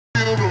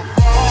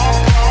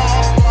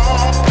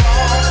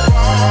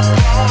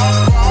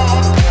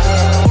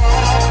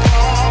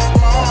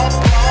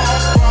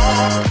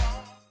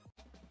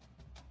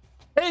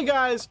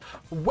guys,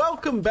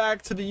 welcome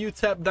back to the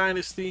UTEP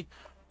Dynasty.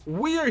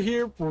 We are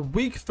here for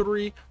week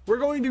 3. We're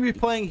going to be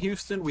playing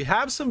Houston. We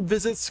have some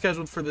visits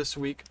scheduled for this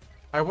week.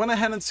 I went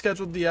ahead and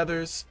scheduled the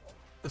others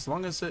as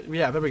long as it,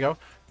 yeah, there we go.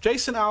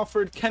 Jason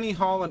Alford, Kenny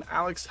Hall, and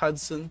Alex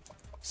Hudson.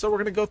 So we're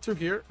going to go through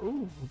here.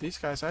 Ooh, these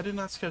guys, I did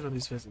not schedule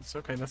these visits.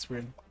 Okay, that's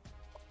weird.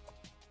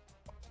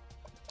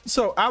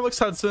 So Alex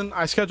Hudson,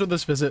 I scheduled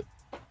this visit.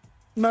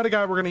 Not a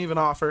guy we're going to even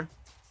offer.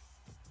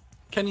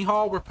 Kenny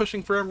Hall, we're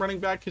pushing for him running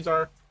back. He's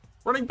our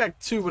running back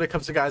 2 when it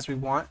comes to guys we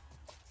want.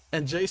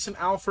 And Jason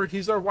Alford,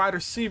 he's our wide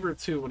receiver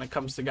 2 when it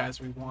comes to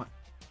guys we want.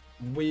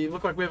 We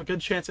look like we have a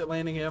good chance at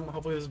landing him.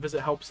 Hopefully this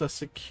visit helps us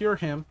secure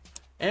him.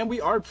 And we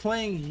are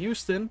playing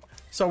Houston.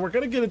 So we're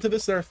going to get into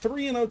this. They're a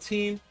 3-0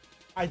 team.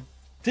 I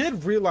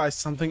did realize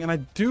something, and I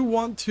do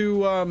want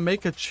to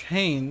make a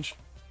change.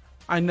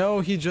 I know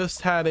he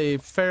just had a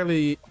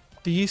fairly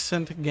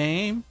decent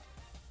game,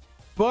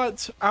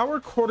 but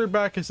our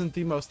quarterback isn't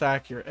the most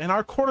accurate, and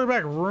our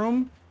quarterback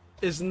room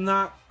is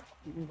not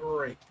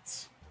great.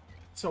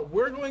 So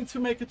we're going to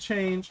make a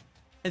change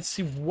and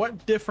see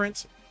what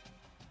difference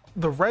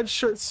the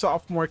redshirt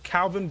sophomore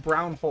Calvin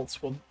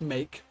Brownholtz will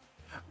make.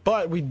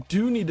 But we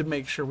do need to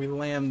make sure we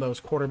land those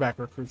quarterback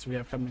recruits we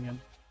have coming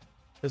in,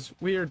 because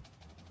we are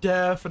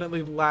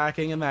definitely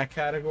lacking in that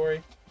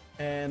category,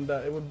 and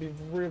it would be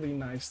really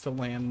nice to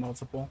land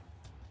multiple.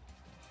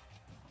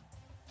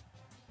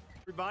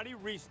 Everybody,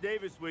 Reese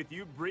Davis with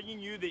you, bringing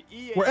you the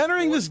EA. We're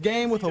entering this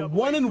game with a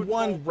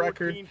 1-1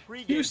 record.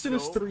 Houston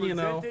is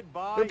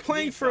 3-0. They're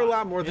playing for a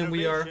lot more than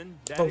we are,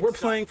 but we're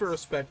playing for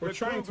respect. We're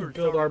trying to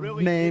build our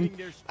name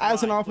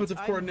as an offensive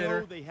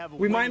coordinator.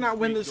 We might not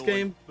win this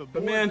game,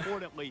 but man,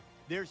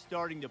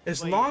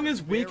 as long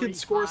as we can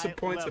score some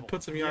points and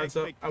put some yards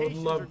up, I would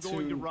love to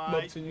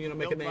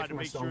make a name for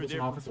myself as an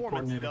offensive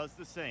coordinator.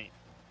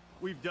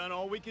 We've done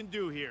all we can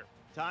do here.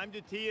 Time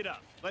to tee it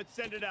up. Let's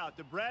send it out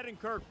to Brad and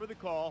Kirk for the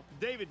call.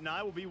 David and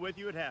I will be with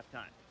you at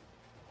halftime.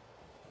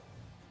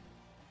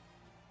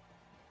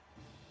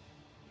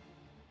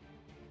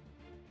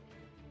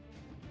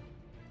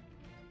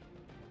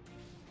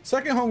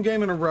 Second home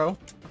game in a row.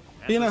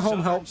 Being at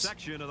home helps.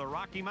 Section of the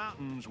Rocky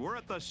Mountains. We're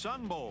at the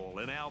Sun Bowl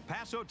in El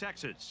Paso,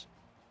 Texas.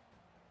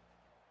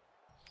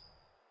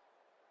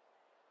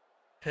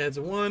 Heads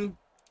of 1.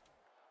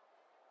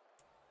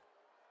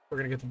 We're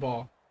gonna get the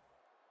ball.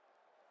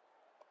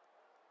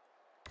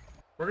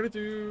 We're gonna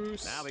do.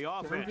 Now the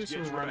offense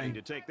gets ready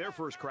to take their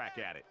first crack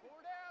at it.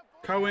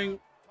 Coing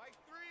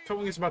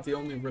is about the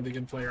only really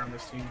good player on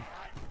this team.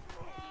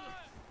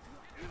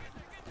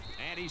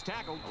 And he's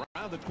tackled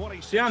around the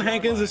 26. Deion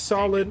Hankins is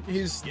solid.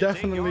 He's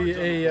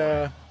definitely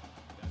a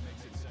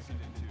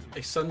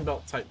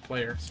Sunbelt type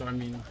player. So I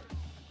mean,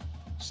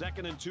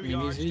 second and 2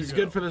 yards. He's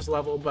good for this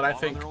level, but I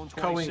think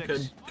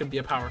Coing could be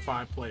a Power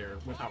 5 player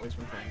with how he's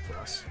been playing for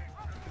us.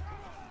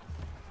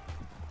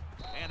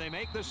 And they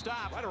make the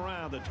stop right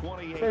around the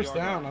 28. First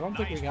down. I don't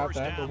think we got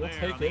that, but we'll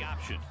take it.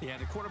 Yeah,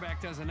 the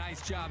quarterback does a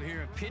nice job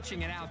here of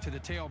pitching it out to the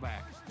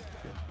tailback.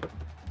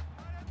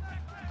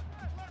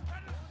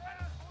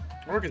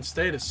 Oregon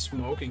State is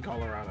smoking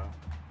Colorado.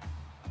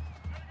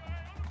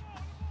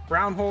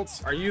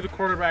 Brownholtz, are you the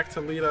quarterback to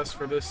lead us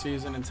for this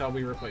season until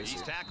we replace you?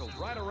 He's tackled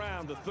right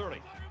around the 30.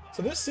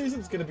 So this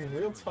season's going to be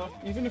real tough,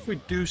 even if we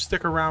do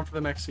stick around for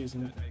the next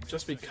season,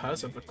 just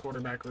because of the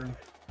quarterback room.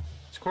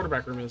 This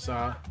quarterback room is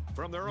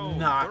from their own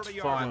not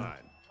 30-yard fun. line.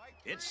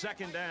 It's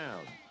second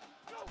down.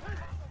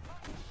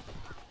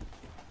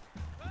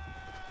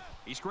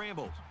 He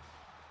scrambles.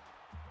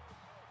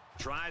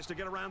 Tries to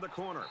get around the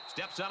corner.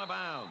 Steps out of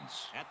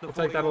bounds. We'll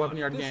take that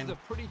 11-yard gain.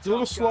 He's a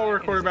little slower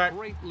quarterback,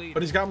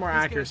 but he's got more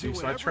accuracy,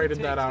 so I traded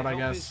that out, I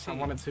guess. I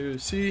wanted to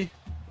see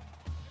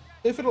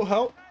if it'll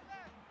help.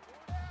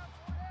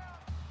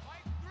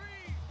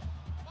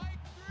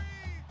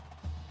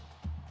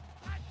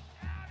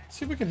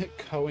 See if we can hit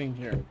Coing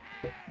here.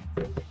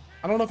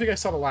 I don't know if you guys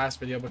saw the last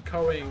video, but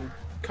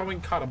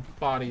Coing caught a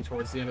body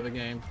towards the end of the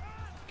game.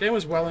 Game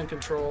was well in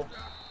control,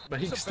 but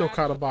he still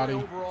caught a body.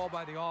 Overall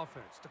by the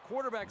offense. The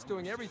quarterback's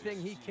doing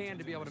everything he can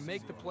to be able to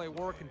make the play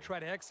work and try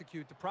to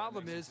execute. The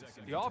problem is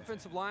the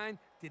offensive line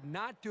did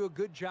not do a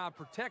good job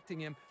protecting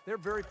him. They're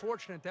very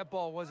fortunate that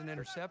ball wasn't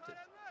intercepted.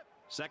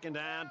 Second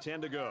down,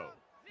 10 to go.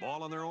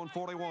 Ball on their own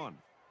 41.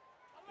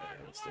 Okay,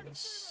 let's do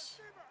this.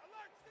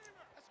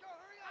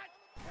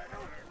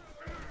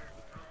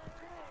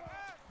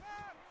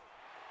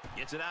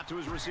 Gets it out to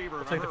his receiver.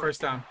 We'll take the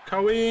first down.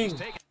 Coing!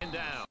 Taken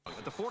down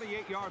at the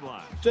 48-yard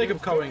line. Jacob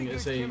Coing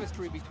is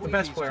the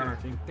best player on our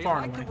team,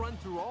 far and away. They like to run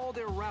through all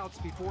their routes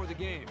before the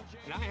game.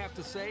 And I have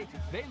to say,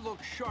 they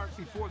looked sharp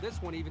before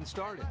this one even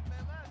started.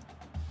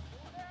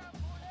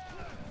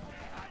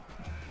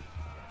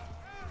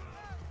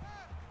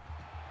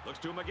 Looks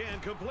to him again,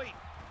 complete.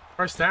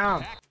 First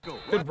down.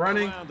 Good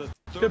running.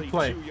 Good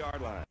play.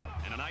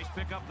 And a nice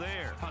pickup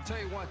there. I'll tell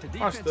you what, the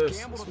Watch defense this.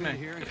 gambled This man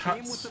here and cuts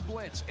came with the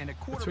blitz, and a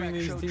between quarterback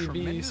these showed DBs.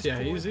 tremendous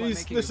Yeah, poise by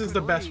making this a is good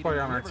the best read player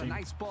and on our delivering a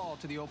team. nice ball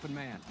to the open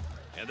man.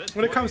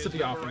 When it comes to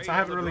the offense, I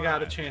haven't really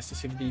got a chance to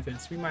see the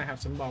defense. We might have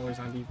some ballers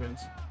on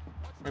defense.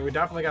 I mean, we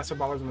definitely got some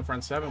ballers in the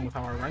front seven with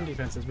how our run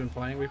defense has been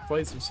playing. We've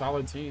played some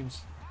solid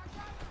teams.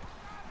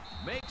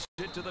 Makes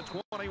it to the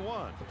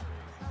 21.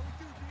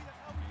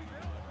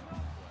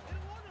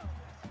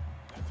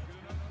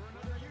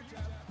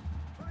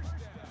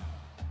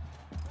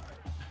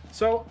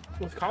 So,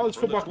 with college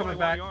football coming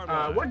back,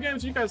 what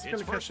games are you guys going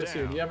to catch this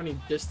year? Do you have any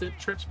distant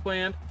trips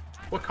planned?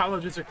 What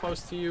colleges are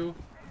close to you?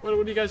 What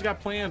do you guys got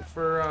planned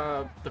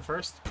for the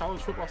first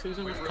college football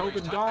season with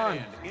COVID gone?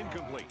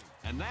 Incomplete.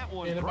 And that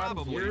one In about a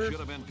probably year, should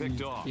have been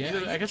picked off.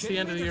 I guess the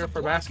end of the year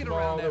for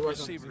basketball. There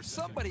wasn't.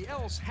 Somebody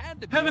else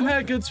had to be Haven't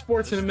had good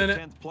sports in a minute.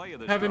 10th play of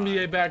this Have drive.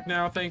 NBA back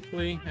now,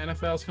 thankfully.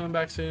 NFL's coming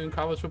back soon.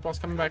 College football's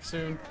coming back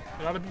soon.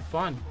 It ought to be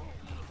fun.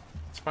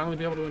 Let's finally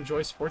be able to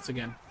enjoy sports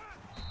again.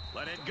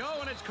 Let it go,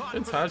 and it's caught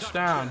Good for the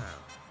touchdown.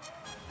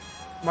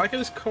 Liking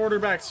his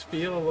quarterbacks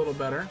feel a little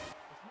better.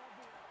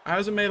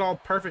 Hasn't made all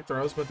perfect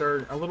throws, but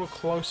they're a little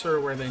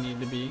closer where they need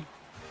to be.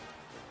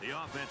 The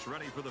offense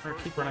ready for the Or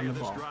first keep play running of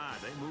the this ball. drive.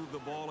 They moved the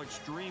ball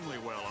extremely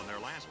well on their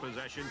last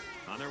possession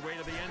on their way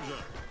to the end zone.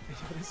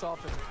 This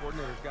offensive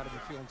coordinator's got to be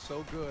feeling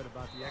so good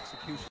about the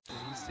execution that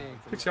he's seeing.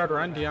 6-yard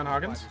run, Deion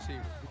Hawkins.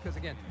 Because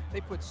again,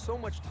 they put so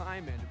much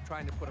time into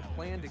trying to put a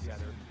plan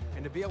together,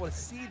 and to be able to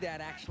see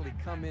that actually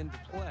come into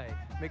play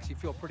makes you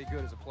feel pretty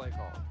good as a play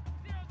caller.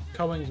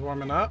 Cohen's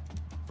warming up.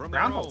 From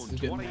their Brownholtz own is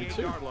getting there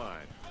too. 28-yard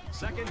line.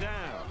 Second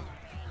down.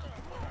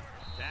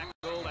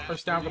 Tackled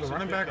First down for the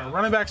running back. Our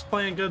running back's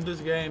playing good this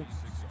game.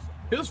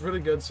 Feels really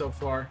good so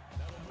far.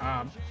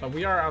 But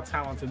we are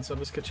out-talented, so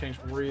this could change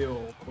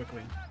real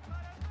quickly.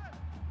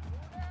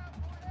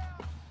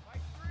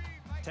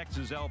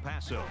 Texas El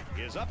Paso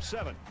is up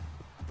 7.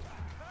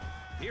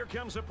 Here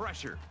comes the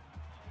pressure.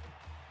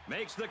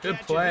 Makes the Good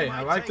catch, play. and he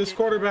I might like take this it.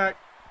 quarterback.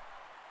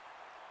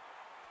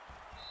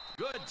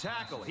 Good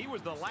tackle. He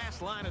was the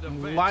last line of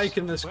defense.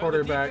 Liking this Well,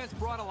 quarterback. the defense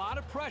brought a lot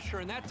of pressure,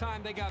 and that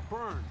time they got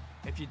burned.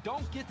 If you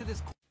don't get to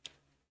this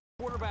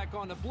quarterback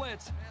on the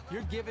blitz,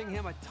 you're giving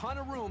him a ton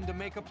of room to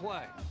make a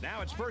play.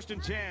 Now it's 1st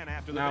and 10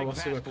 after the Now big we'll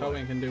see pass what play.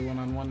 Cohen can do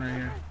one-on-one right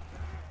here.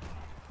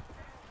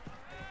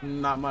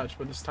 Not much,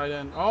 but this tight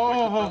end. With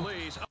Oh, the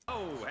release.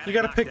 Oh, had you it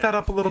got to knocked pick that out.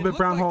 up a little It bit, looked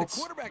like the Brownholtz.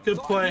 quarterback Good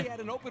thought play. He had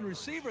an open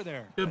receiver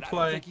there. Good but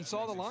play. I don't think he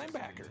saw the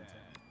linebacker.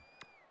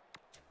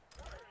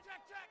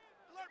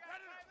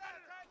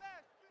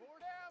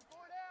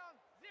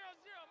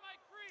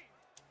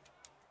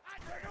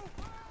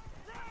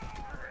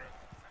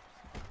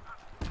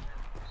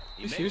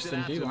 He This makes it Houston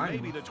out to D-line.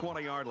 maybe the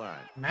 20-yard line.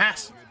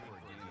 Massive.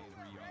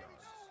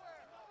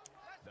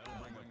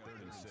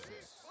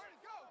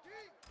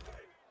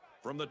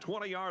 From the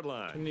 20-yard We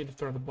line, need to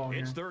throw the ball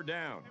here. it's 3rd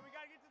down.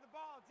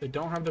 They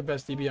don't have their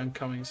best DB on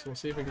Cummings, so we'll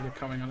see if we can get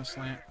Cumming on a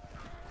slant.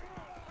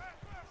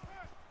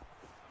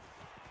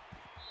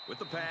 With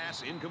the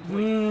pass, incomplete.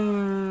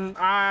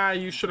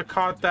 You should have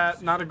caught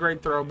that. Not a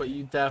great throw, but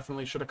you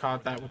definitely should have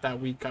caught that with that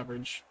weak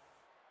coverage.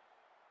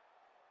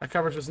 That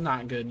coverage was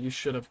not good. You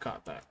should have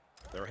caught that.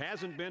 There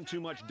hasn't been too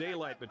much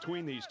daylight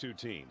between these two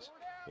teams.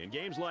 In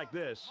games like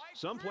this,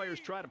 some players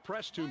try to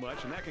press too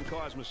much, and that can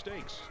cause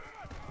mistakes.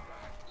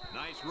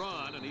 Nice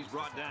run, and he's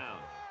brought down.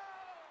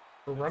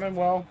 We're running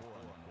well.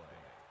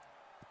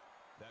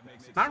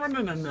 Not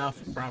running enough,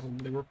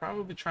 probably. We're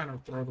probably trying to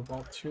throw the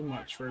ball too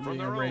much for it From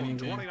being a their raining own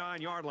game.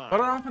 29-yard line. But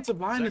our offensive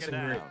line isn't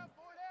Second great. down.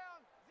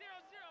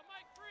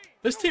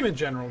 This team in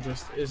general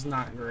just is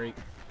not great.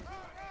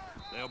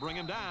 They'll bring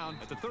him down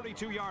at the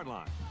 32-yard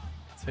line.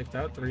 Take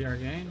that 3-yard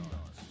gain.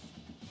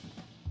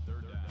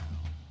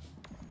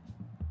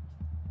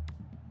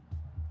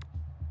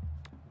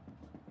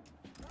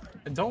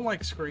 I don't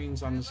like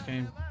screens on this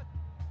game.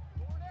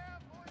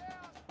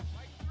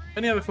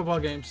 Any other football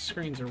games,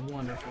 screens are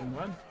wonderful,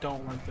 but I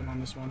don't like them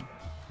on this one.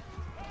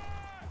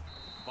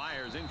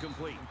 Fires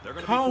incomplete. They're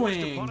going to be forced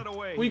to Cohen, punt it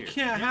away we here.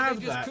 can't They have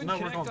just that. couldn't No, we're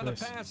connect going on the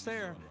this. pass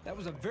there. That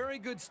was a very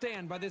good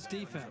stand by this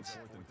defense.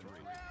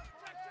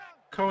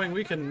 Cohen,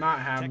 we cannot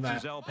have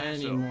Texas that El Paso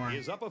anymore.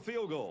 is up a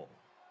field goal.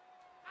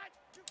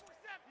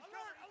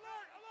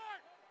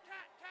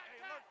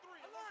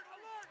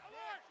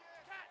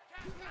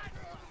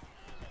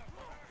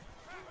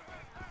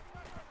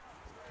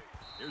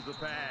 Here's the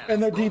pass.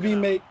 And the Broken DB up.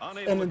 made Unable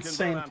an to convert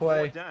insane on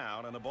play. 4th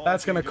down, and the ball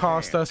That's going to changes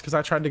cost hands. us because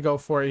I tried to go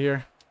for it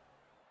here.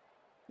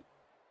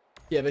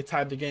 Yeah, they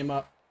tied the game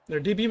up. Their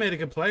DB made a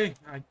good play.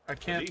 I The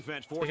can't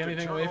defense take forced a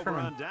anything away turnover from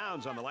him. on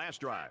downs on the last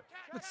drive.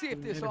 Let's see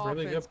if this Made a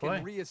really offense good play.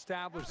 can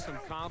reestablish some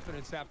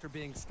confidence after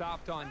being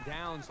stopped on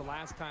downs the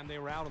last time they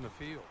were out on the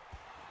field.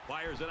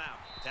 Fires it out.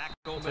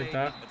 Tackle take made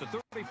that. at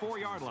the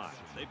 34-yard line.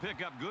 They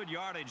pick up good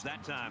yardage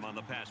that time on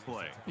the pass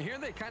play. Here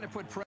they kind of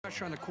put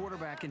pressure on the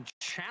quarterback and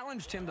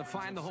challenged him to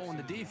find the hole in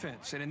the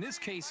defense. And in this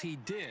case, he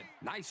did.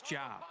 Nice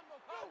job.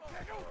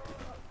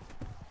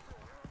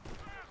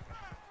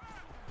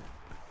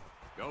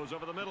 Goes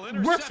over the middle. We're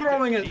intercepted.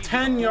 throwing it Easy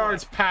 10 to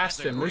yards pull. past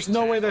That's a him. There's great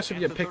no way tackle that should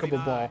be a at the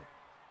pickable 39. ball.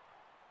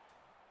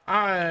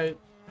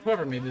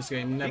 Whoever made this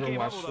game He never came up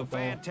watched with a football.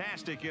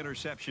 fantastic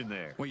interception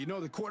there. Well, you know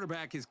the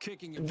quarterback is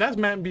kicking him. That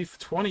meant be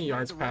 20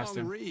 yards the past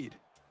wrong him. read.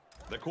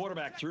 The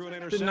quarterback threw an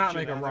interception. Did not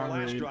make a on their wrong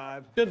last read.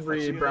 drive. Good Let's see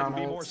read, if they Brown can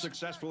be more Holtz.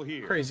 successful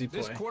here. Crazy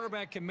This play.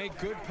 quarterback can make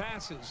good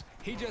passes.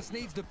 He just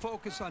needs to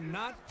focus on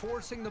not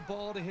forcing the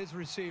ball to his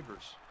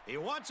receivers. He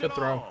wants Good it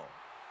throw. all.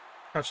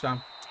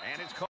 Touchdown. And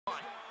it's caught.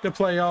 Good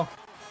play, y'all.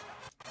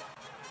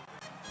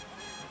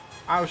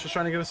 I was just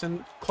trying to get us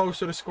in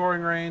closer to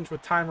scoring range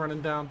with time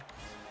running down.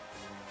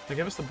 They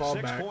give us the ball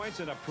 6 back.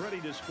 points and a pretty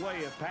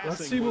display of passing.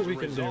 Let's see what was we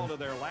the can do. result of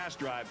their last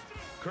drive.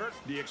 Kirk,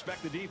 do you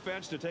expect the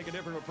defense to take a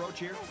different approach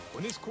here?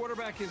 When this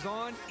quarterback is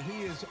on,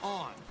 he is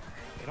on.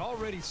 It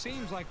already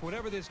seems like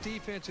whatever this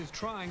defense is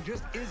trying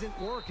just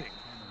isn't working.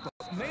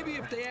 But maybe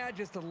if they add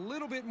just a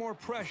little bit more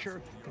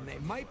pressure, then they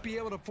might be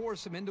able to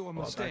force him into a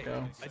mistake.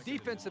 A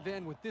defensive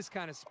end with this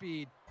kind of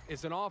speed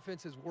is an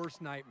offense's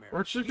worst nightmare.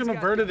 We're just He's going to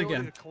got vert the it ability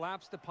again. to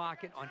collapse the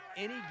pocket on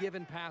any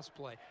given pass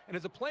play. And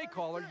as a play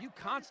caller, you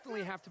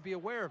constantly have to be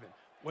aware of him.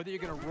 Whether you're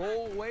going to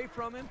roll away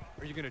from him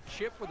or you're going to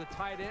chip with a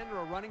tight end or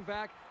a running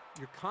back,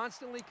 you're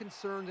constantly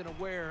concerned and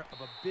aware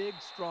of a big,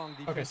 strong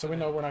defense. Okay, so we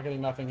know we're not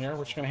getting nothing here.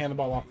 We're just going to hand the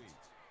ball off.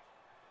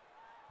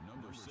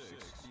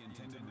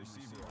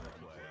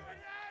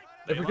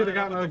 If we could have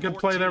gotten a good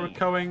play there with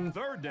Coing,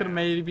 could have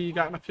maybe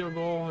gotten a field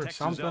goal or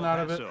something out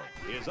of it.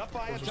 Is up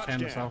by We'll a just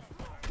hand this touchdown. off.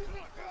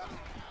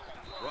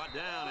 Brought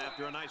down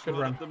after a nice Good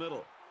run run. up the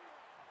middle.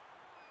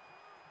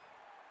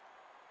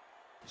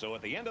 So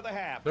at the end of the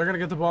half, They're going to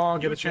get the ball,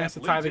 get a chance to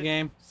tie the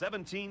game.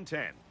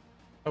 17-10.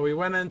 But we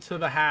went into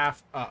the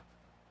half up.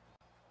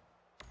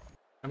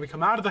 And we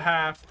come out of the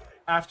half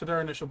after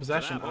their initial So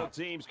possession now both up.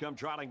 teams come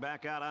trotting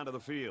back out onto the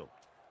field.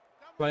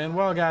 Playing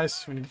well,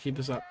 guys. We need to keep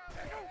this up.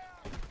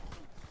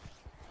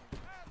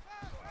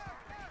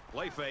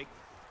 Play fake.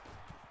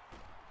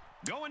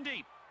 Going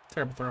deep.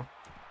 Terrible throw.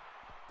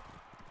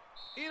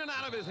 In and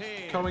out of his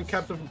hands. Coing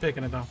kept him from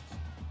picking it, though.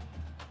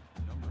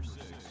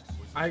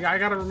 I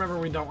got to remember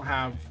we don't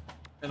have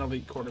an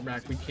elite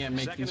quarterback. We can't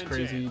make these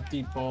crazy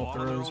deep ball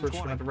throws. We're just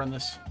going to have to run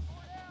this.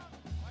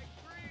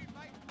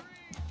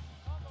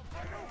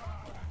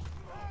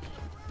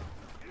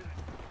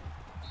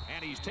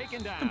 And he's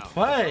taken down.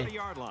 play. The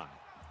 30-yard line.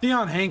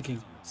 Deion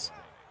Hankins.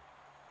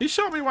 He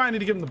showed me why I need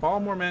to give him the ball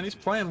more, man. He's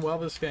playing well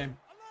this game.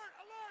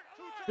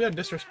 We had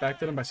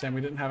disrespected him by saying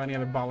we didn't have any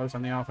other ballers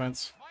on the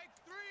offense.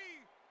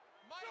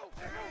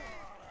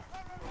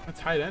 A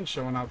tight end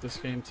showing out this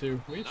game, too.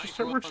 We're just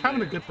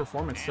having a good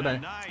performance today.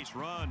 Nice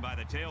run by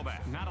the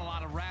tailback. Not a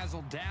lot of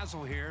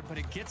razzle-dazzle here, but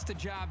it gets the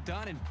job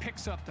done and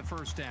picks up the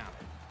first down.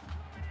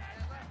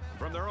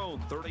 From their own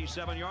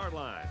 37-yard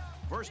line.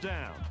 First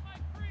down.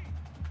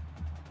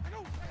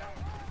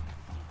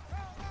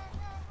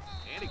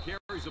 And he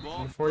carries the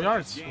ball. 4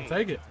 yards. We'll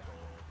take it.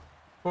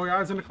 4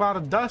 yards in a cloud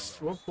of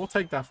dust. We'll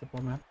take that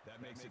football, man.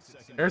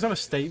 Arizona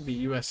State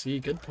beat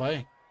USC. Good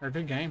play. Or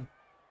good game.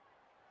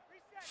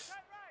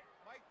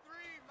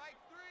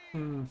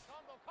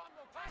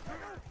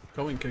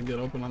 Coing could get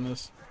open on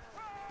this.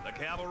 The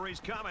cavalry's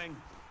coming.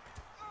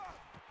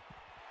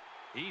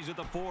 He's at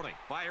the 40.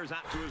 Fires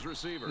out to his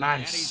receiver.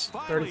 Nice.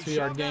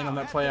 32-yard gain on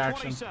that play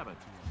action.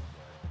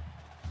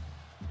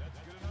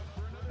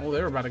 Oh,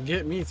 they were about to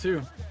get me,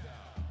 too.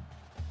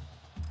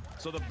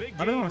 So the big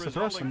I don't game want us to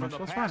throw so resulting much. from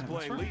the That's pass fine. play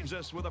That's fine. leaves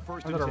us with a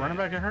first Is and that a 10. running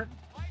back get hurt?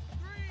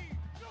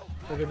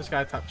 We'll give this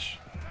guy a touch.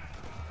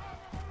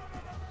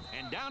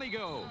 And down he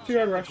goes.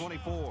 2-yard at the rush.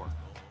 24.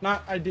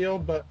 Not ideal,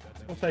 but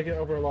we'll take it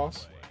over a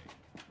loss.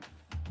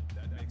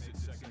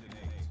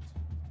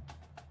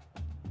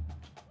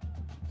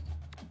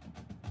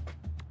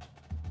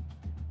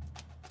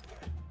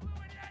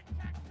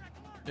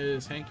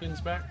 Is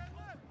Hankins back?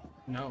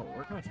 No,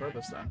 we're going to throw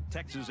this down.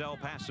 Texas El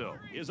Paso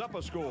is up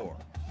a score.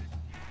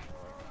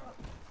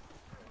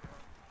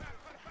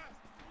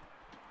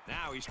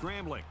 Now he's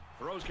scrambling.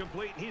 Throws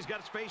complete. He's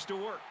got space to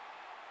work.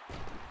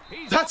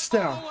 He's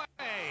Touchdown. all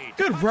the way.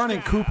 Good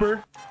running, Touchdown.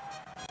 Cooper.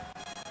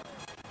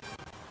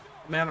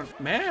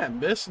 Man,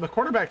 the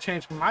quarterback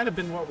change might have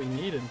been what we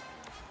needed.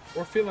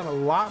 We're feeling a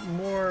lot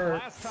more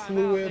Last time out,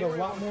 fluid, they a were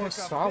lot able to more pick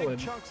up solid.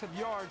 big chunks of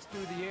yards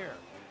through the air.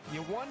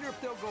 You wonder if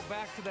they'll go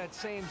back to that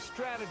same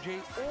strategy,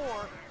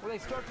 or will they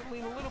start to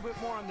lean a little bit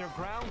more on their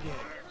ground game?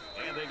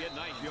 And they get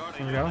nice yardage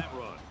There on we go. that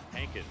run.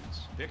 Hankins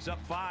picks up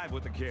 5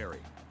 with the carry.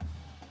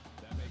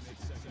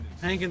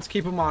 Hankins,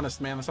 keep him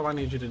honest, man. That's all I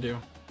need you to do.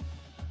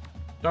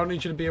 Don't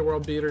need you to be a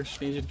world beater.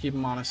 Just need you to keep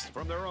him honest.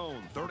 From their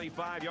own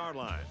 35-yard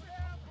line.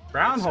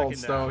 Brown Second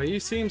holds, though. down. He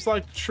seems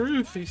like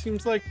truth. He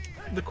seems like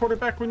the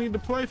quarterback we need to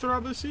play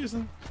throughout this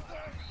season.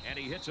 And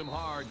he hits him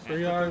hard at 3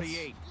 the yards.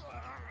 38.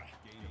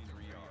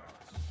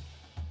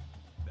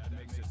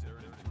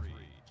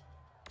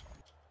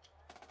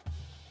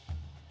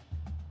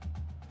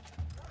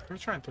 We're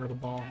trying to throw the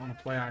ball on a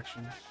play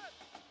action.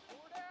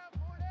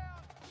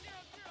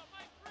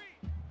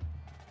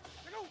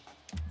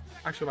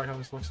 Actually, like how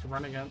this looks to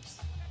run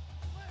against.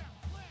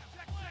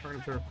 We're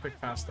gonna throw a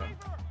quick pass though.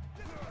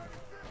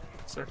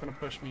 So they're gonna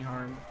push me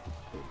hard.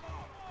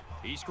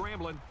 He's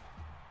scrambling.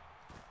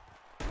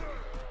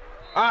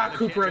 Ah,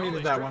 Cooper, I They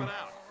needed that strip one. it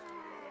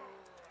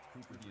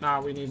out.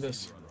 Nah, we need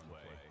this.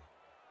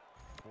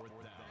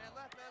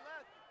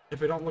 If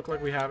we don't look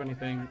like we have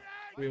anything,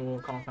 We will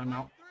call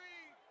timeout.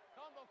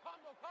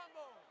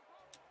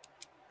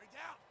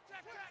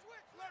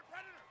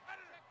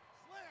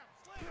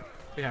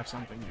 We have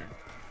something here.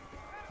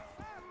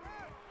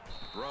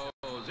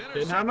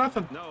 Didn't have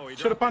nothing. No,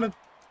 should have punted.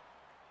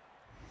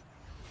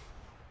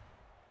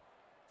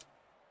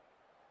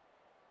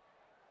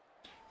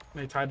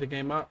 They tied the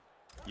game up.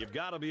 You've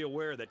got to be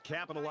aware that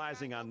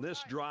capitalizing on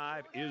this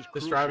drive is crucial.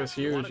 This drive is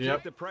huge. You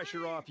take the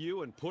pressure off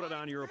you and put it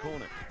on your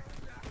opponent.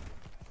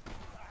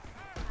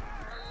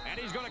 And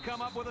he's going to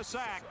come up with a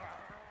sack.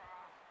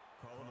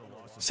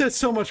 Set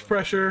so much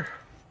pressure.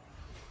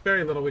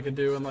 Very little we could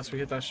do unless we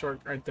hit that short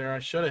right there. I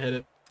should have hit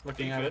it.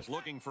 Looking at it.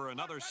 Looking for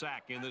another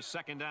sack in this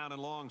second down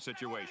and long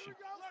situation.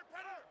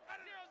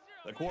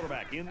 The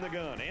quarterback in the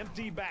gun.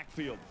 Empty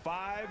backfield.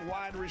 5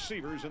 wide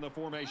receivers in the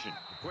formation.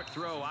 Quick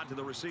throw out to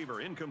the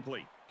receiver.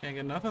 Incomplete. Can't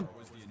get nothing.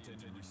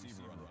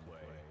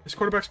 This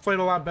quarterback's played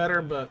a lot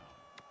better, but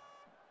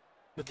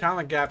the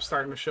talent gap's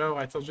starting to show.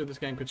 I told you this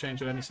game could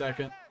change at any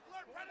second.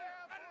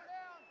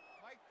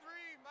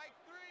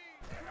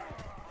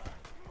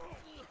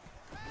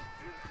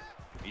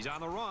 He's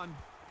on the run.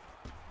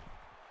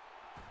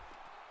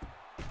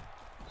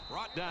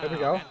 Brought down There we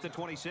go. at the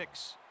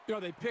 26. You know,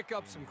 they pick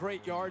up some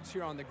great yards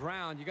here on the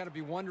ground. You got to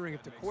be wondering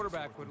if the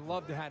quarterback would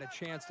love to have a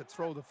chance to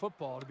throw the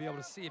football to be able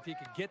to see if he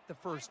could get the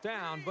first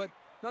down. But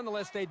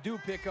nonetheless, they do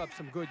pick up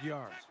some good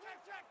yards.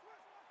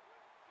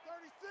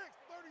 36.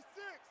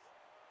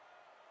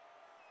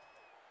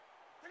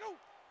 Go.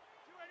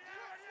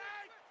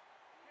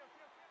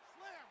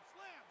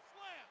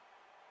 Slam.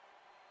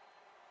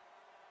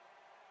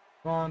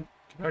 Come on.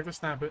 Get back to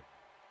snap it.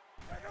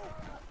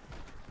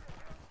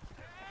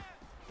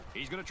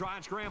 He's going to try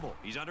and scramble.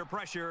 He's under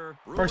pressure.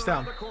 First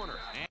down. The corner,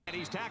 and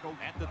he's tackled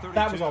at the 32.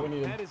 That was all we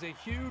needed. That is a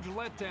huge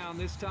letdown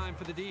this time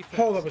for the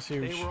defense. Oh, that was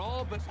huge. They were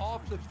all but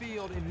off the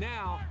field, and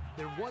now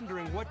they're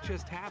wondering what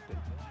just happened.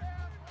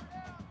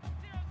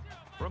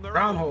 From the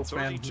Brown holds,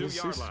 man.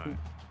 32-yard line.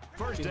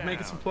 He's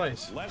making some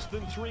plays. Less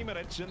than 3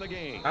 minutes in the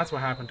game. That's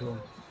what happened to him.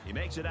 He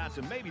makes it out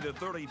to maybe the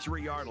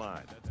 33-yard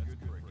line.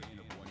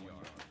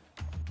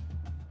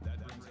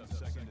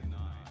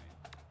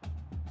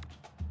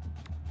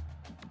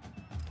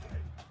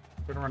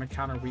 We're going to run a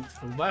counter weak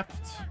to the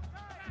left.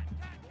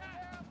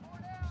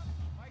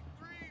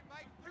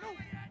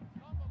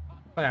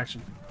 Play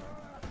action.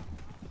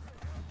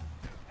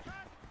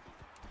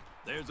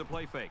 There's a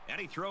play fake, and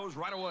he throws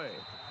right away.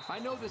 I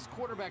know this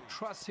quarterback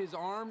trusts his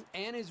arm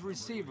and his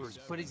receivers,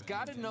 but he's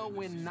got to know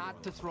when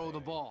not to throw the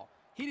ball.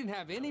 He didn't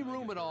have any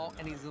room at all,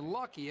 and he's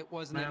lucky it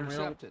wasn't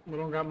intercepted. We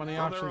don't got many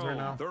From options their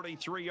right own now.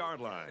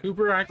 33-yard line.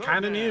 Cooper, I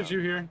kind of down. needed you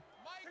here.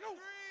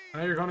 I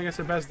know you're going against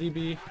the best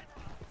DB.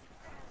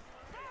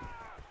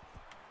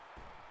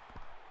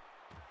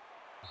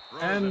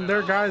 And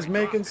their guys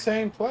make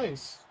insane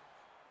plays.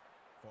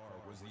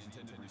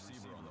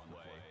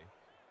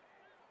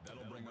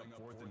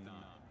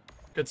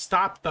 Good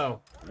stop, though.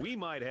 We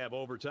might have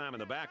overtime in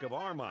the back of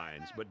our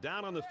minds, but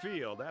down on the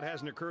field, that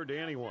hasn't occurred to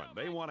anyone.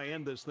 They want to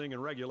end this thing in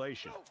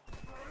regulation.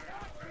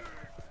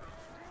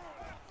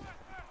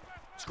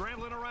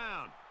 Scrambling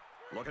around,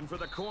 looking for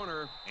the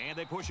corner, and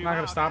they push him Not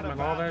gonna out stop at him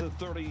at all about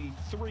there. the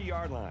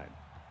 33-yard line.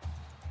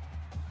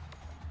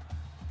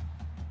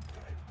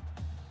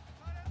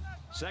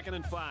 Second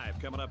and 5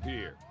 coming up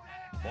here.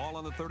 Ball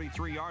on the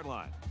 33-yard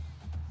line.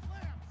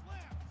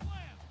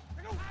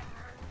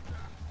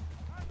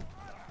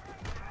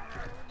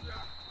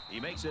 He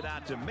makes it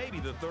out to maybe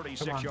the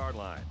 36-yard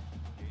line.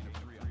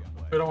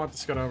 We don't want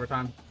this to go to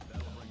overtime.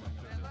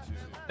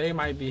 They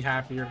might be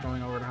happier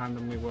going overtime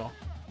than we will.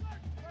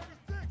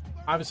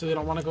 Obviously, they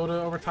don't want to go to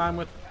overtime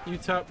with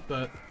UTEP,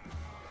 but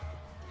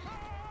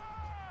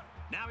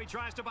Now he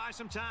tries to buy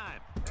some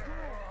time.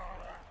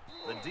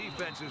 The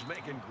defense is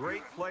making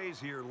great plays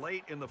here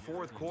late in the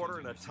fourth quarter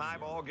in a tie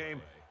ball game.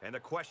 And the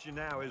question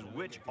now is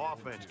which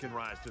offense can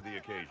rise to the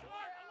occasion.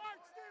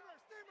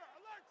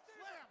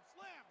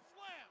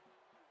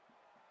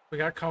 we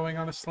got Coing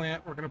on a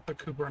slant. We're going to put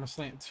Cooper on a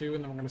slant too,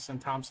 and then we're going to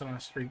send Thompson on a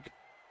streak.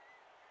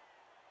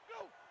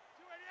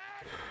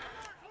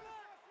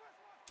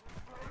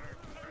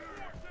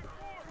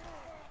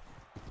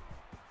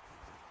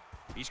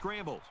 He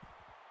scrambles.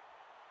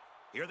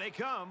 Here they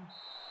come.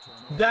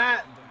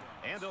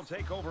 And they'll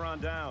take over on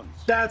downs.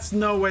 That's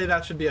no way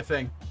that should be a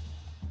thing.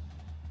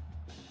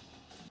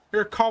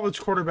 You're a college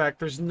quarterback.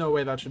 There's no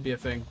way that should be a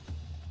thing.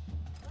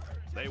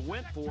 They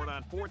went for it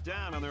on fourth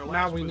down on their last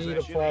Now we need a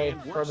possession play,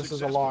 and were or this is a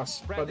successful.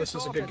 loss. But this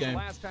is a good offense, game. The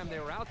last time they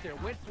were out there,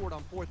 went for it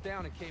on fourth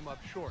down and came up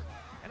short.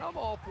 And I'm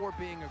all for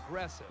being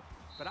aggressive,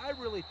 but I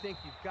really think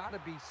you've got to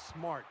be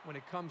smart when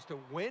it comes to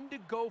when to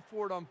go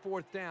for it on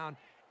fourth down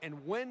and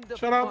when to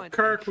Shut up, punt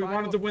Kirk. and We try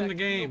wanted to win the affect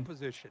field game.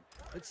 position.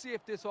 Let's see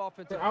if this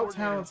offensive They're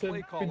coordinator and out-talented. play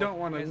We caller don't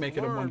want to has make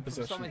it a one learned from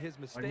some possession. of his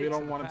Like, mistakes we in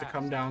don't the want it to past.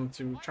 come down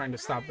to trying to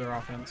stop their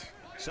offense.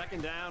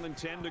 Second down and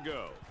 10 to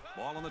go.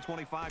 Ball on the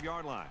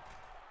 25-yard line.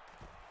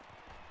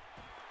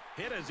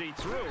 Hit as he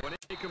threw, and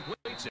he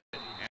completes it.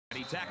 And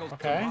he tackles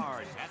Okay.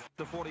 hard at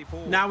the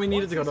 44. Now we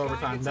needed to go Once to this guy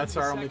overtime. gets That's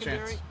into our only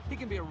secondary, chance. He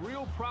can be a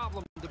real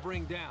problem to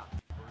bring down.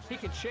 He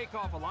can shake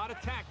off a lot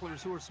of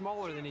tacklers who are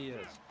smaller than he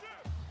is.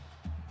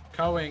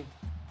 Coing.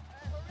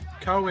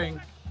 Coing.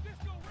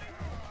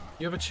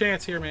 You have a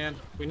chance here, man.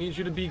 We need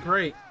you to be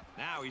great.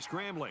 Now he's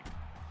scrambling.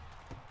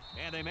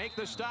 And they make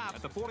the stop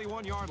at the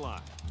 41-yard line.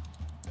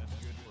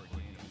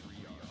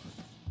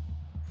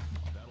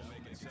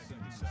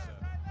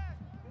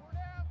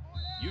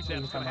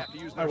 UTEP's going to have to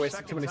use their I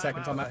wasted too many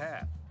second seconds on timeout of the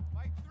that.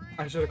 half.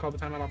 I should have called the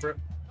timeout off rip.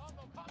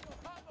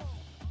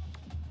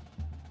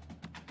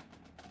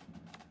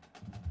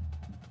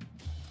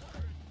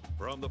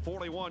 From the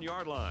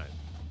 41-yard line.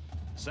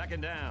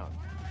 Second down.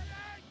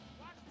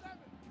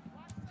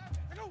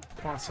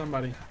 Come on,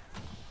 somebody.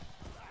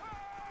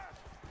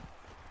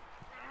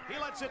 He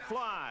lets it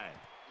fly.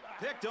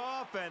 Picked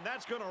off, and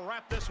that's going to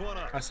wrap this one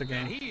up. That's the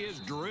game. And he is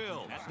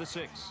drilled at the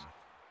 6.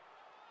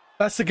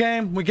 That's the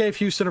game. We gave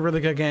Houston a really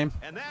good game.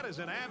 And that is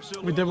an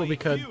absolutely We did what we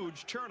could.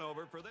 huge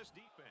turnover for this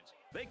defense.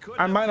 They could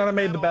I might not have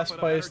made picked the that best off at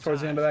a plays better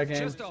towards the time. end of that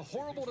game. Just a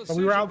horrible But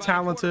we were decision out by the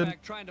talented.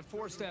 quarterback trying to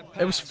force that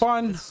It was pass,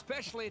 fun.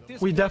 especially at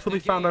this We point in definitely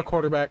the found our game.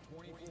 quarterback.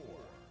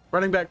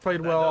 Running back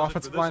played well. does it for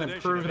Offensive this line edition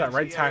improved. of That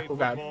right NCAA tackle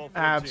got Football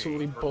 14.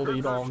 absolutely For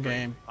bullied Kirk all Herbstreit,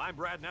 game. I'm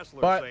Brad Nessler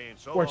But saying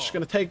so we're long. just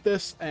going to take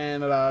this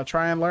and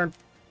try and learn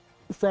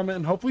from it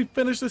and hopefully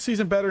finish the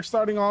season better.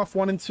 Starting off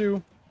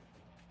 1-2.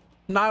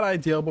 Not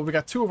ideal, but we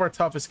got 2 of our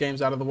toughest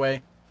games out of the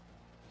way.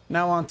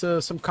 Now on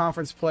to some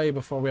conference play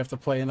before we have to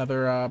play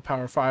another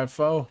Power 5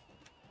 foe.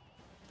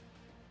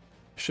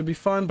 Should be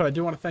fun, but I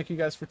do want to thank you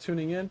guys for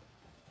tuning in.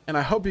 And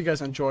I hope you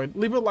guys enjoyed.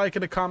 Leave a like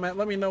and a comment.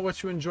 Let me know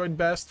what you enjoyed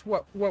best,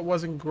 what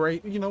wasn't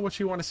great, you know, what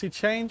you want to see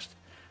changed.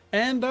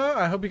 And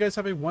I hope you guys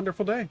have a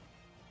wonderful day.